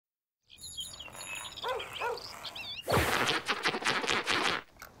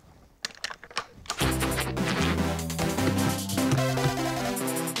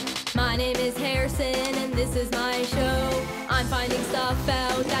is my show. I'm finding stuff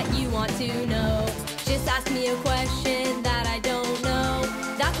out that you want to know. Just ask me a question that I don't know.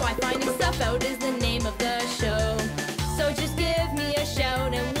 That's why Finding Stuff Out is the name of the show. So just give me a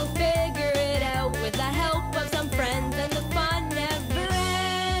shout and we'll figure it out with the help of some friends, and the fun never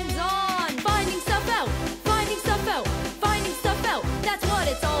ends on Finding Stuff Out, Finding Stuff Out, Finding Stuff Out. That's what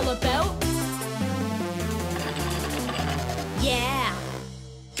it's all about. Yeah.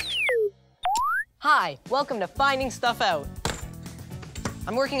 Hi, welcome to Finding Stuff Out.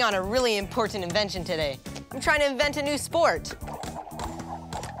 I'm working on a really important invention today. I'm trying to invent a new sport.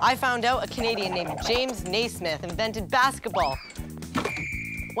 I found out a Canadian named James Naismith invented basketball.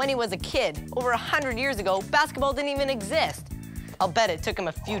 When he was a kid, over 100 years ago, basketball didn't even exist. I'll bet it took him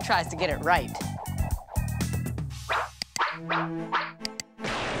a few tries to get it right. I'm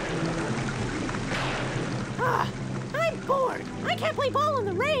bored. I can't play ball in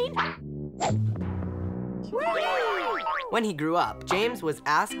the rain. When he grew up, James was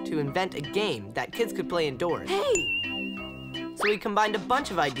asked to invent a game that kids could play indoors. Hey! So he combined a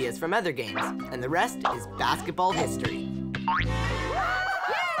bunch of ideas from other games, and the rest is basketball history.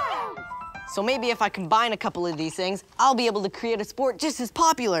 So maybe if I combine a couple of these things, I'll be able to create a sport just as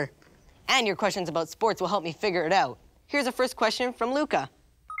popular. And your questions about sports will help me figure it out. Here's a first question from Luca.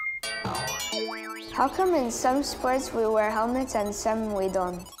 How come in some sports we wear helmets and some we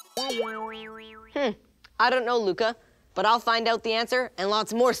don't? I don't know, Luca, but I'll find out the answer and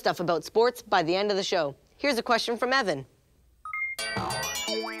lots more stuff about sports by the end of the show. Here's a question from Evan.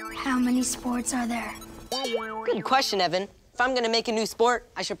 How many sports are there? Good question, Evan. If I'm gonna make a new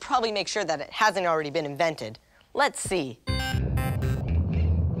sport, I should probably make sure that it hasn't already been invented. Let's see.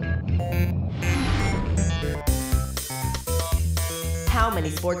 How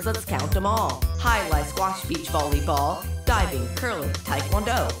many sports? Let's count them all. High-lie, squash, beach volleyball, diving, curling,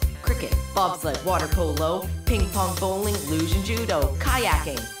 taekwondo, cricket, bobsled, water polo, ping pong, bowling, luge and judo,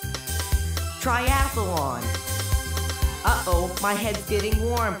 kayaking, triathlon. Uh-oh, my head's getting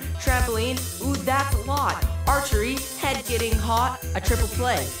warm. Trampoline, ooh, that's a lot. Archery, head getting hot. A triple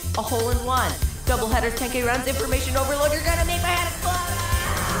play, a hole-in-one. Double headers, 10K runs, information overload. You're gonna make my head explode!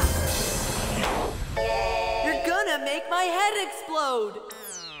 You're gonna make my head explode!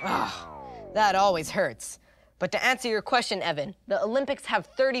 That always hurts. But to answer your question, Evan, the Olympics have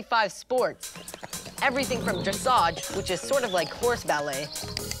 35 sports. Everything from dressage, which is sort of like horse ballet,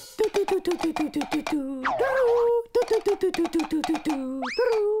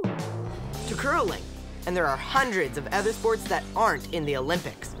 to curling. And there are hundreds of other sports that aren't in the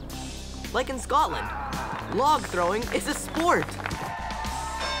Olympics. Like in Scotland, log throwing is a sport.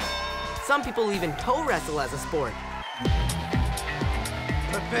 Some people even toe wrestle as a sport.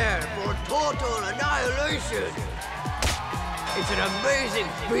 Prepare for total annihilation. It's an amazing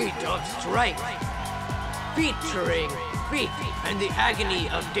feat of strength, featuring feet and the agony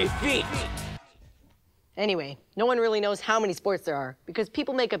of defeat. Anyway, no one really knows how many sports there are because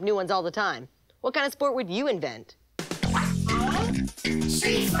people make up new ones all the time. What kind of sport would you invent?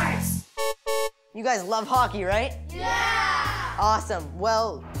 Street sports. You guys love hockey, right? Yeah! Awesome.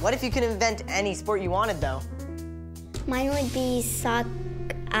 Well, what if you could invent any sport you wanted, though? Mine would be sock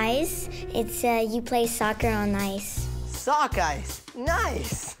ice. It's you play soccer on ice. Sock ice.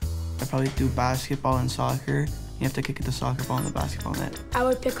 Nice. I'd probably do basketball and soccer. You have to kick the soccer ball in the basketball net. I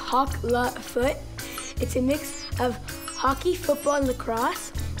would pick foot. It's a mix of hockey, football, and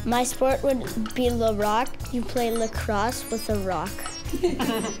lacrosse. My sport would be lacrosse. You play lacrosse with a rock.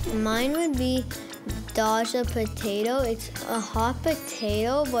 Mine would be dodge a potato. It's a hot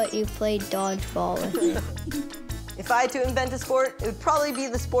potato, but you play dodgeball with it. If I had to invent a sport, it would probably be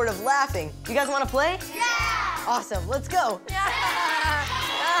the sport of laughing. You guys want to play? Yeah! Awesome. Let's go.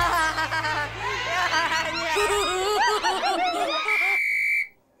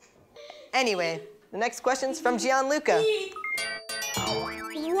 Anyway, the next question's from Gianluca.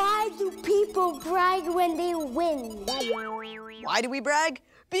 Why do people brag when they win? Why do we brag?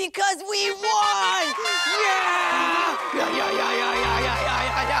 Because we won! Yeah!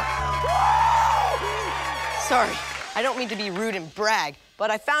 Sorry, I don't mean to be rude and brag,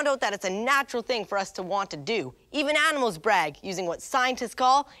 but I found out that it's a natural thing for us to want to do. Even animals brag using what scientists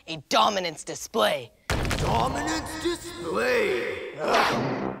call a dominance display. Dominance display.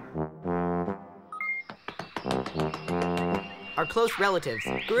 Our close relatives,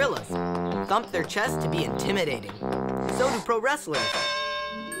 gorillas, thump their chests to be intimidating. So do pro wrestlers.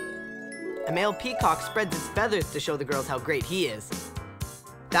 A male peacock spreads his feathers to show the girls how great he is.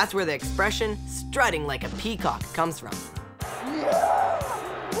 That's where the expression, strutting like a peacock, comes from.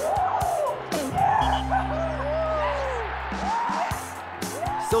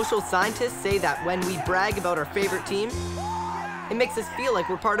 Social scientists say that when we brag about our favorite team, it makes us feel like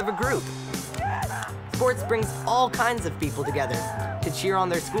we're part of a group. Sports brings all kinds of people together to cheer on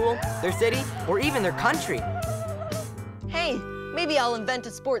their school, their city, or even their country. Hey, maybe I'll invent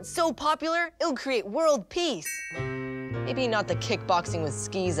a sport so popular, it'll create world peace. Maybe not the kickboxing with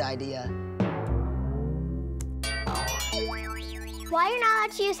skis idea. Why are you not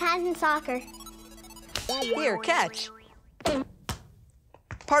allowed to use hands in soccer? Here, catch.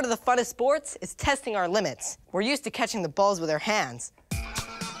 Part of the fun of sports is testing our limits. We're used to catching the balls with our hands.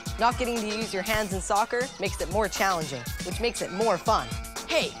 Not getting to use your hands in soccer makes it more challenging, which makes it more fun.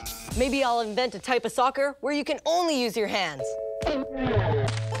 Hey, maybe I'll invent a type of soccer where you can only use your hands.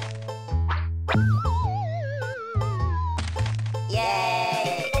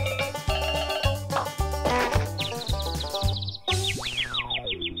 Yay!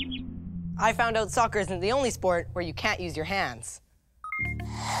 I found out soccer isn't the only sport where you can't use your hands.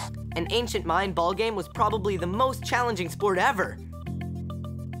 An ancient Mayan ball game was probably the most challenging sport ever.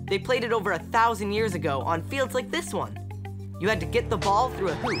 They played it over 1,000 years ago on fields like this one. You had to get the ball through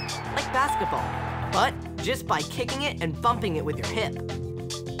a hoop, like basketball, but just by kicking it and bumping it with your hip.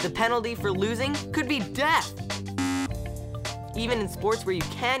 The penalty for losing could be death. Even in sports where you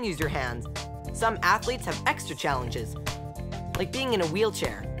can use your hands, some athletes have extra challenges, like being in a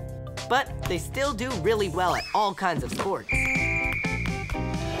wheelchair. But they still do really well at all kinds of sports.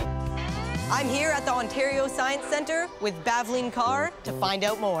 I'm here at the Ontario Science Centre with Bavleen Carr to find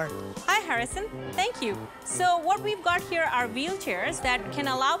out more. Hi, Harrison. Thank you. So what we've got here are wheelchairs that can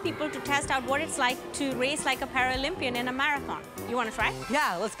allow people to test out what it's like to race like a Paralympian in a marathon. You want to try?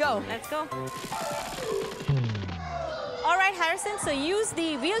 Yeah, let's go. Let's go. All right, Harrison, so use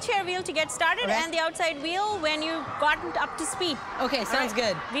the wheelchair wheel to get started and the outside wheel when you've gotten up to speed. Okay, sounds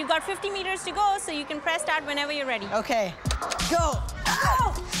good. We've got 50 meters to go, so you can press start whenever you're ready. Okay, go.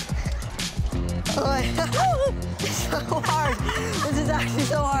 Oh! It's so hard. This is actually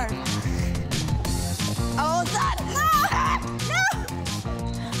so hard. Oh, that! No!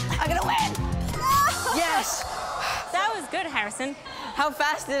 I'm gonna win! No! Yes! That was good, Harrison. How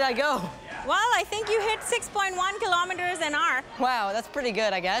fast did I go? Well, I think you hit 6.1 kilometers an hour. Wow, that's pretty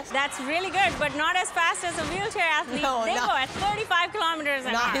good, I guess. That's really good, but not as fast as a wheelchair athlete. No, they go at 35 kilometers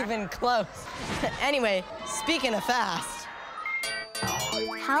an hour. Not even close. Anyway, speaking of fast.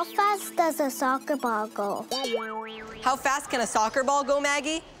 How fast does a soccer ball go? How fast can a soccer ball go,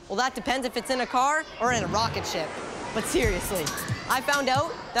 Maggie? Well, that depends if it's in a car or in a rocket ship. But seriously, I found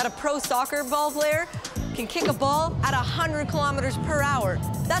out that a pro soccer ball player can kick a ball at 100 kilometers per hour.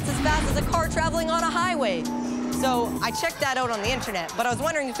 That's as fast as a car traveling on a highway. So I checked that out on the internet, but I was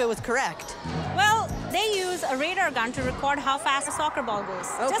wondering if it was correct. Well, they use a radar gun to record how fast a soccer ball goes.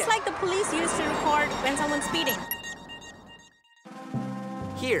 Okay. Just like the police used to record when someone's speeding.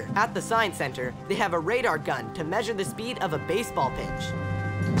 Here, at the Science Center, they have a radar gun to measure the speed of a baseball pitch.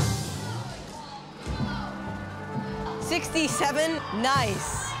 67,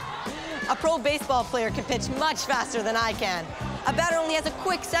 nice. A pro baseball player can pitch much faster than I can. A batter only has a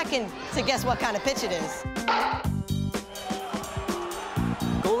quick second to guess what kind of pitch it is.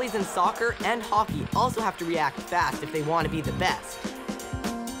 Goalies in soccer and hockey also have to react fast if they want to be the best.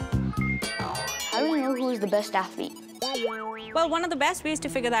 How do we know who's the best athlete? Well, one of the best ways to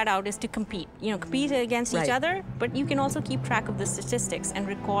figure that out is to compete. You know, compete against each other, but you can also keep track of the statistics and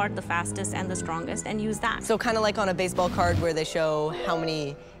record the fastest and the strongest and use that. So kind of like on a baseball card where they show how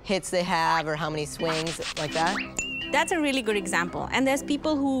many hits they have or how many swings, like that? That's a really good example. And there's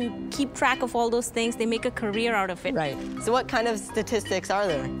people who keep track of all those things. They make a career out of it. Right. So what kind of statistics are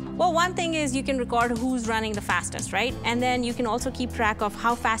there? Well, one thing is you can record who's running the fastest, right? And then you can also keep track of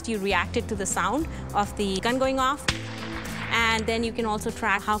how fast you reacted to the sound of the gun going off. And then you can also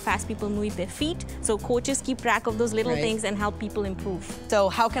track how fast people move their feet. So coaches keep track of those little things and help people improve. So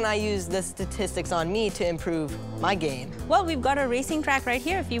how can I use the statistics on me to improve my game? Well, we've got a racing track right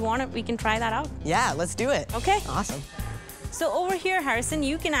here. If you want it, we can try that out. Yeah, let's do it. Okay. Awesome. So over here, Harrison,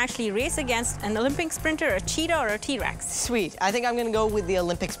 you can actually race against an Olympic sprinter, a cheetah, or a T-Rex. Sweet. I think I'm gonna go with the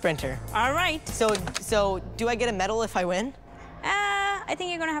Olympic sprinter. All right. So do I get a medal if I win? I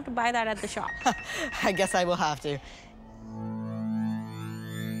think you're gonna have to buy that at the shop. I guess I will have to.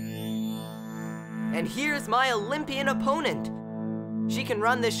 And here's my Olympian opponent. She can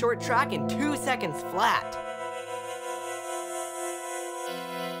run this short track in 2 seconds flat.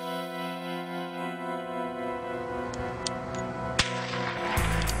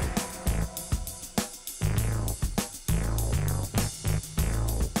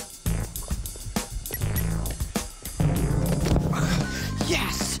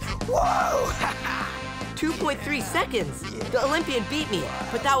 Yes! Whoa! 2.3 seconds. The Olympian beat me,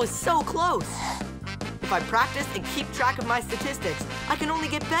 but that was so close. If I practice and keep track of my statistics, I can only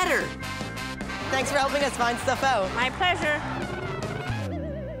get better. Thanks for helping us find stuff out. My pleasure.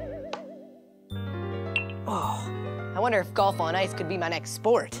 Oh, I wonder if golf on ice could be my next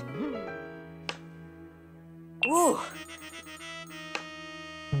sport. Ooh.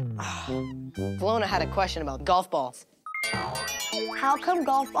 Valona had a question about golf balls. How come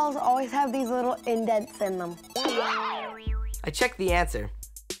golf balls always have these little indents in them? I checked the answer.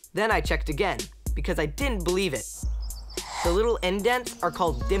 Then I checked again, because I didn't believe it. The little indents are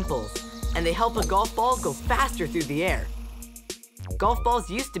called dimples, and they help a golf ball go faster through the air. Golf balls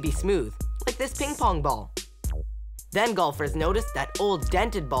used to be smooth, like this ping pong ball. Then golfers noticed that old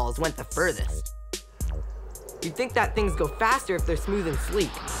dented balls went the furthest. You'd think that things go faster if they're smooth and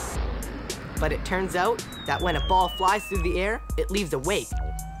sleek. But it turns out that when a ball flies through the air, it leaves a wake,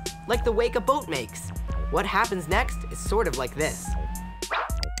 like the wake a boat makes. What happens next is sort of like this.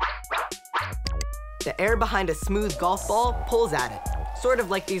 The air behind a smooth golf ball pulls at it, sort of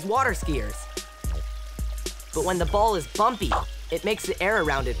like these water skiers. But when the ball is bumpy, it makes the air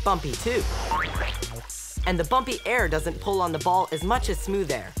around it bumpy too. And the bumpy air doesn't pull on the ball as much as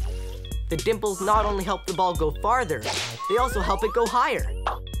smooth air. The dimples not only help the ball go farther, they also help it go higher.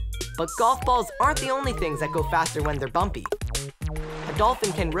 But golf balls aren't the only things that go faster when they're bumpy. A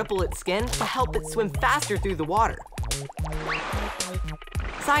dolphin can ripple its skin to help it swim faster through the water.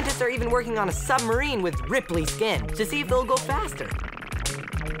 Scientists are even working on a submarine with ripply skin to see if they'll go faster.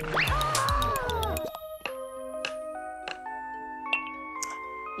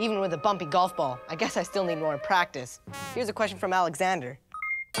 Even with a bumpy golf ball, I guess I still need more practice. Here's a question from Alexander.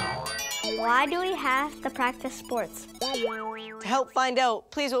 Why do we have to practice sports? To help find out,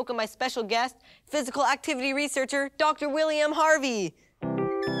 please welcome my special guest, physical activity researcher, Dr. William Harvey.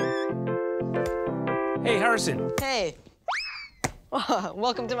 Hey, Harrison. Hey.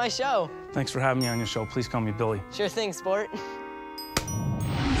 Welcome to my show. Thanks for having me on your show. Please call me Billy. Sure thing, sport.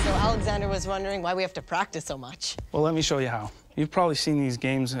 So Alexander was wondering why we have to practice so much. Well, let me show you how. You've probably seen these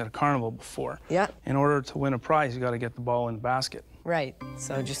games at a carnival before. Yeah. In order to win a prize, you got to get the ball in the basket. Right.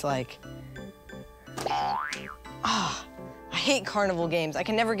 So just like... I hate carnival games. I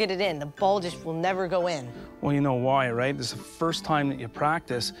can never get it in. The ball just will never go in. Well, you know why, right? This is the first time that you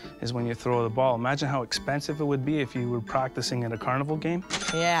practice is when you throw the ball. Imagine how expensive it would be if you were practicing at a carnival game.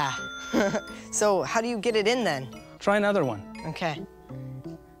 Yeah. So how do you get it in then? Try another one. Okay.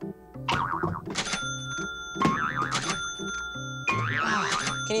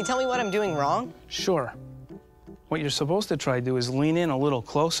 Can you tell me what I'm doing wrong? Sure. What you're supposed to try to do is lean in a little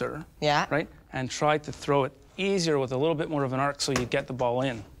closer. Yeah. Right? And try to throw it easier with a little bit more of an arc so you get the ball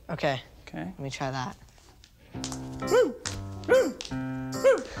in. Okay. Okay. Let me try that. What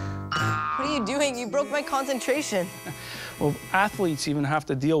are you doing? You broke my concentration. Well, athletes even have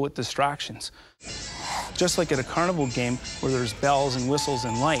to deal with distractions. Just like at a carnival game where there's bells and whistles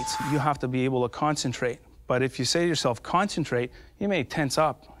and lights, you have to be able to concentrate. But if you say to yourself, concentrate, you may tense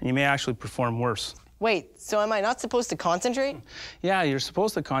up and you may actually perform worse. Wait, so am I not supposed to concentrate? Yeah, you're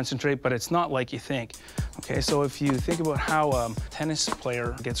supposed to concentrate, but it's not like you think. Okay, so if you think about how a tennis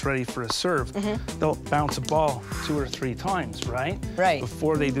player gets ready for a serve, they'll bounce a ball 2 or 3 times, right? Right.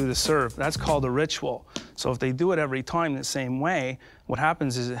 Before they do the serve. That's called a ritual. So if they do it every time the same way, what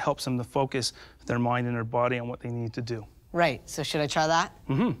happens is it helps them to focus their mind and their body on what they need to do. Right, so should I try that?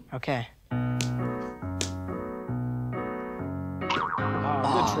 Okay. Good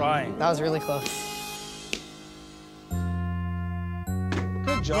try. That was really close.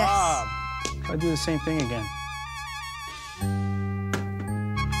 Good job. Yes. Try to do the same thing again.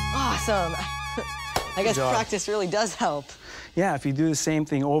 Awesome. I guess practice really does help. Yeah, if you do the same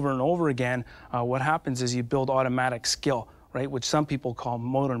thing over and over again, what happens is you build automatic skill, right? Which some people call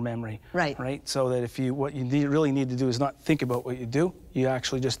motor memory. Right. Right? So that if you, what you really need to do is not think about what you do, you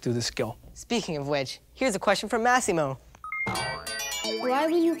actually just do the skill. Speaking of which, here's a question from Massimo. Why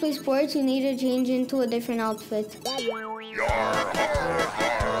when you play sports, you need to change into a different outfit?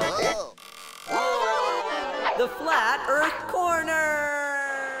 The Flat Earth Corner!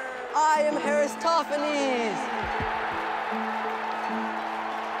 I am Aristophanes!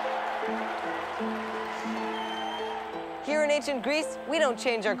 Here in ancient Greece, we don't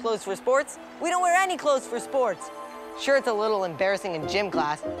change our clothes for sports. We don't wear any clothes for sports. Sure, it's a little embarrassing in gym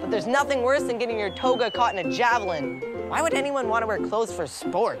class, but there's nothing worse than getting your toga caught in a javelin. Why would anyone want to wear clothes for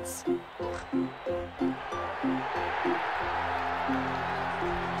sports?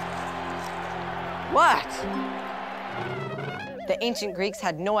 What? The ancient Greeks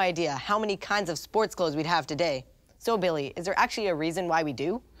had no idea how many kinds of sports clothes we'd have today. So, Billy, is there actually a reason why we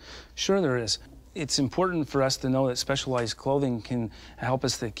do? Sure there is. It's important for us to know that specialized clothing can help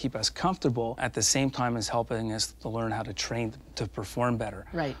us to keep us comfortable at the same time as helping us to learn how to train to perform better.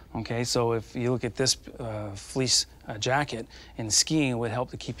 Right. Okay, so if you look at this fleece jacket, in skiing it would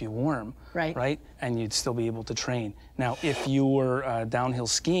help to keep you warm. Right. Right? And you'd still be able to train. Now, if you were downhill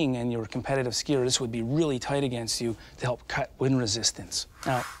skiing and you're a competitive skier, this would be really tight against you to help cut wind resistance.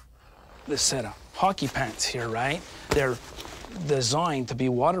 Now, this set of hockey pants here, right? They're designed to be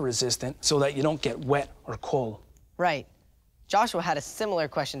water resistant so that you don't get wet or cold. Right. Joshua had a similar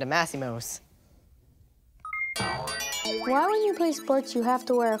question to Massimo's. Why when you play sports you have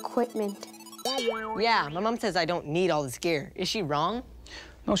to wear equipment? Yeah, my mom says I don't need all this gear. Is she wrong?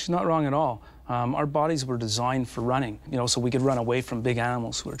 No, she's not wrong at all. Our bodies were designed for running, you know, so we could run away from big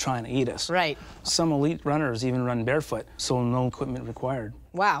animals who are trying to eat us. Right. Some elite runners even run barefoot, so no equipment required.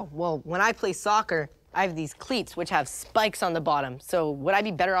 Wow, well, when I play soccer, I have these cleats which have spikes on the bottom. So would I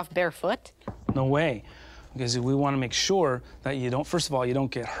be better off barefoot? No way, because we want to make sure that you don't, first of all, you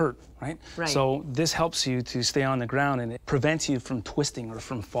don't get hurt, right? Right. So this helps you to stay on the ground and it prevents you from twisting or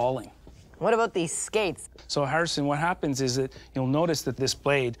from falling. What about these skates? So Harrison, what happens is that you'll notice that this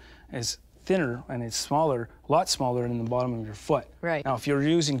blade is thinner and it's smaller, a lot smaller than the bottom of your foot. Right. Now, if you're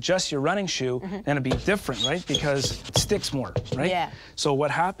using just your running shoe, then it'd be different, right? Because it sticks more, right? Yeah. So what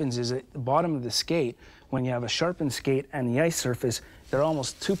happens is at the bottom of the skate, when you have a sharpened skate and the ice surface, they're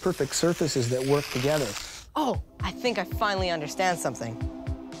almost two perfect surfaces that work together. Oh, I think I finally understand something.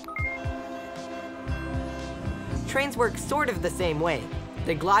 Trains work sort of the same way.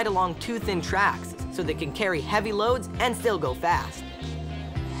 They glide along two thin tracks so they can carry heavy loads and still go fast.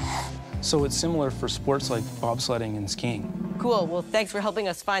 So it's similar for sports like bobsledding and skiing. Cool, well, thanks for helping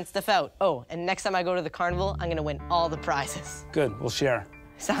us find stuff out. Oh, and next time I go to the carnival, I'm gonna win all the prizes. Good, we'll share.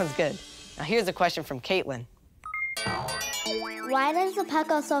 Sounds good. Now here's a question from Caitlin. Why does the puck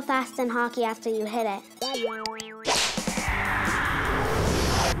go so fast in hockey after you hit it?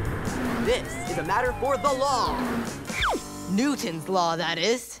 This is a matter for the law. Newton's law, that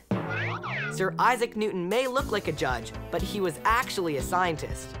is. Sir Isaac Newton may look like a judge, but he was actually a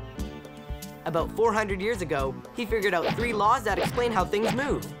scientist. About 400 years ago, he figured out 3 laws that explain how things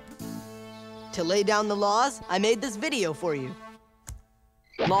move. To lay down the laws, I made this video for you.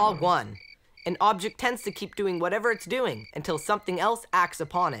 Law 1. An object tends to keep doing whatever it's doing until something else acts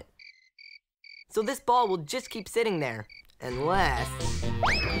upon it. So this ball will just keep sitting there, unless...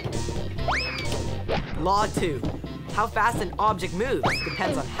 Law 2. How fast an object moves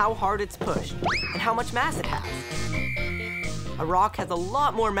depends on how hard it's pushed and how much mass it has. A rock has a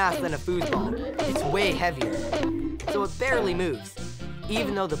lot more mass than a foosball. It's way heavier, so it barely moves,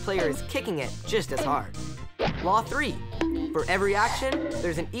 even though the player is kicking it just as hard. Law 3. For every action,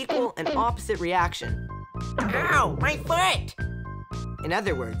 there's an equal and opposite reaction. Ow, my foot! In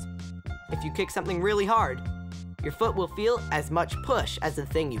other words, if you kick something really hard, your foot will feel as much push as the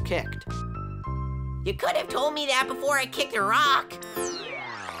thing you kicked. You could have told me that before I kicked a rock.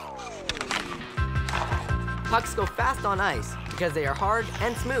 Pucks go fast on ice because they are hard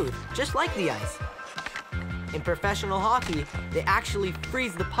and smooth, just like the ice. In professional hockey, they actually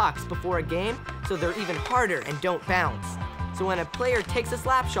freeze the pucks before a game so they're even harder and don't bounce. So when a player takes a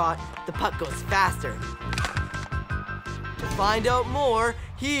slap shot, the puck goes faster. To find out more,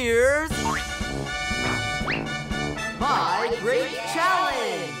 here's my great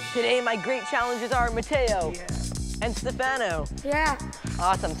challenge! Today, my great challenges are Mateo and Stefano. Yeah.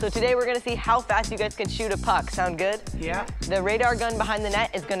 Awesome. So today we're gonna see how fast you guys can shoot a puck. Sound good? Yeah. The radar gun behind the net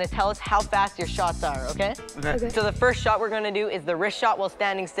is gonna tell us how fast your shots are, okay? Okay. So the first shot we're gonna do is the wrist shot while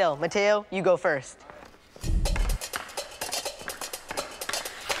standing still. Mateo, you go first.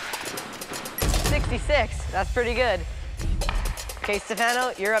 66, that's pretty good. Okay,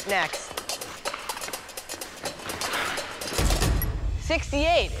 Stefano, you're up next.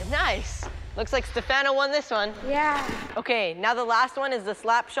 68, nice. Looks like Stefano won this one. Yeah. Okay, now the last one is the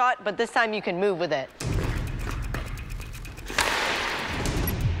slap shot, but this time you can move with it.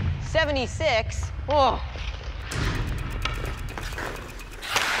 76, whoa.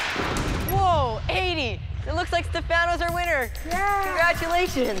 Whoa, 80. It looks like Stefano's our winner. Yeah.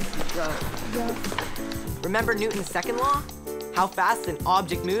 Congratulations. Remember Newton's second law? How fast an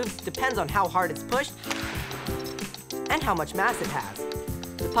object moves depends on how hard it's pushed and how much mass it has.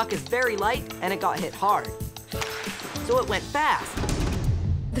 The puck is very light and it got hit hard, so it went fast.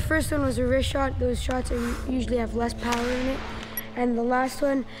 The first one was a wrist shot. Those shots usually have less power in it. And the last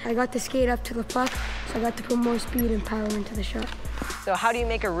one, I got to skate up to the puck, so I got to put more speed and power into the shot. So how do you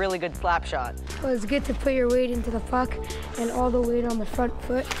make a really good slap shot? Well, it's good to put your weight into the puck and all the weight on the front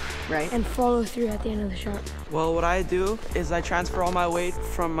foot. Right. And follow through at the end of the shot. Well, what I do is I transfer all my weight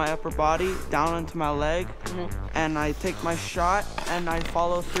from my upper body down into my leg, and I take my shot and I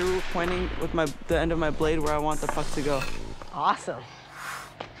follow through, pointing with the end of my blade where I want the puck to go. Awesome.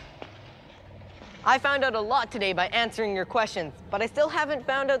 I found out a lot today by answering your questions, but I still haven't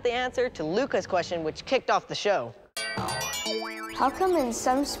found out the answer to Luca's question, which kicked off the show. How come in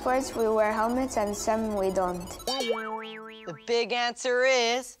some sports we wear helmets and some we don't? The big answer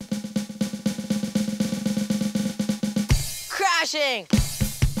is... crashing!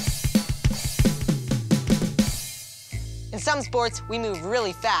 In some sports, we move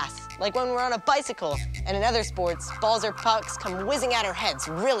really fast, like when we're on a bicycle, and in other sports, balls or pucks come whizzing at our heads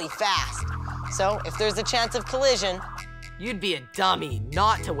really fast. So if there's a chance of collision, you'd be a dummy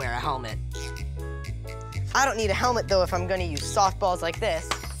not to wear a helmet. I don't need a helmet, though, if I'm gonna use softballs like this.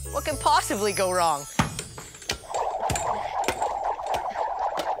 What can possibly go wrong?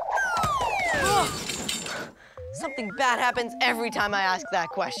 Something bad happens every time I ask that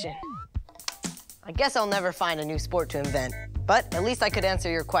question. I guess I'll never find a new sport to invent, but at least I could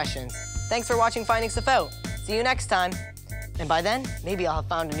answer your questions. Thanks for watching Finding Stuff Out. See you next time. And by then, maybe I'll have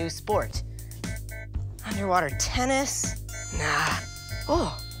found a new sport. Underwater tennis? Nah.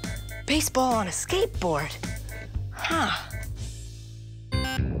 Oh, baseball on a skateboard. Huh.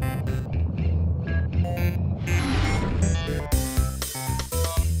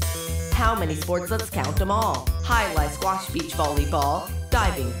 How many sports? Let's count them all. Highlight, squash, beach volleyball,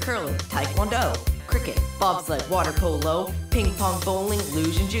 diving, curling, taekwondo, cricket, bobsled, water polo, ping pong, bowling,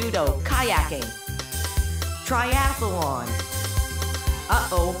 luge and judo, kayaking, triathlon.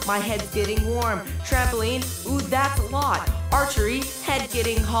 Uh-oh, my head's getting warm. Trampoline, ooh, that's a lot. Archery, head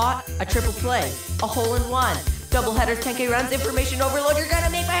getting hot. A triple play, a hole in one. Double headers, 10K runs, information overload. You're gonna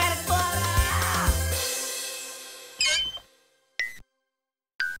make my head explode.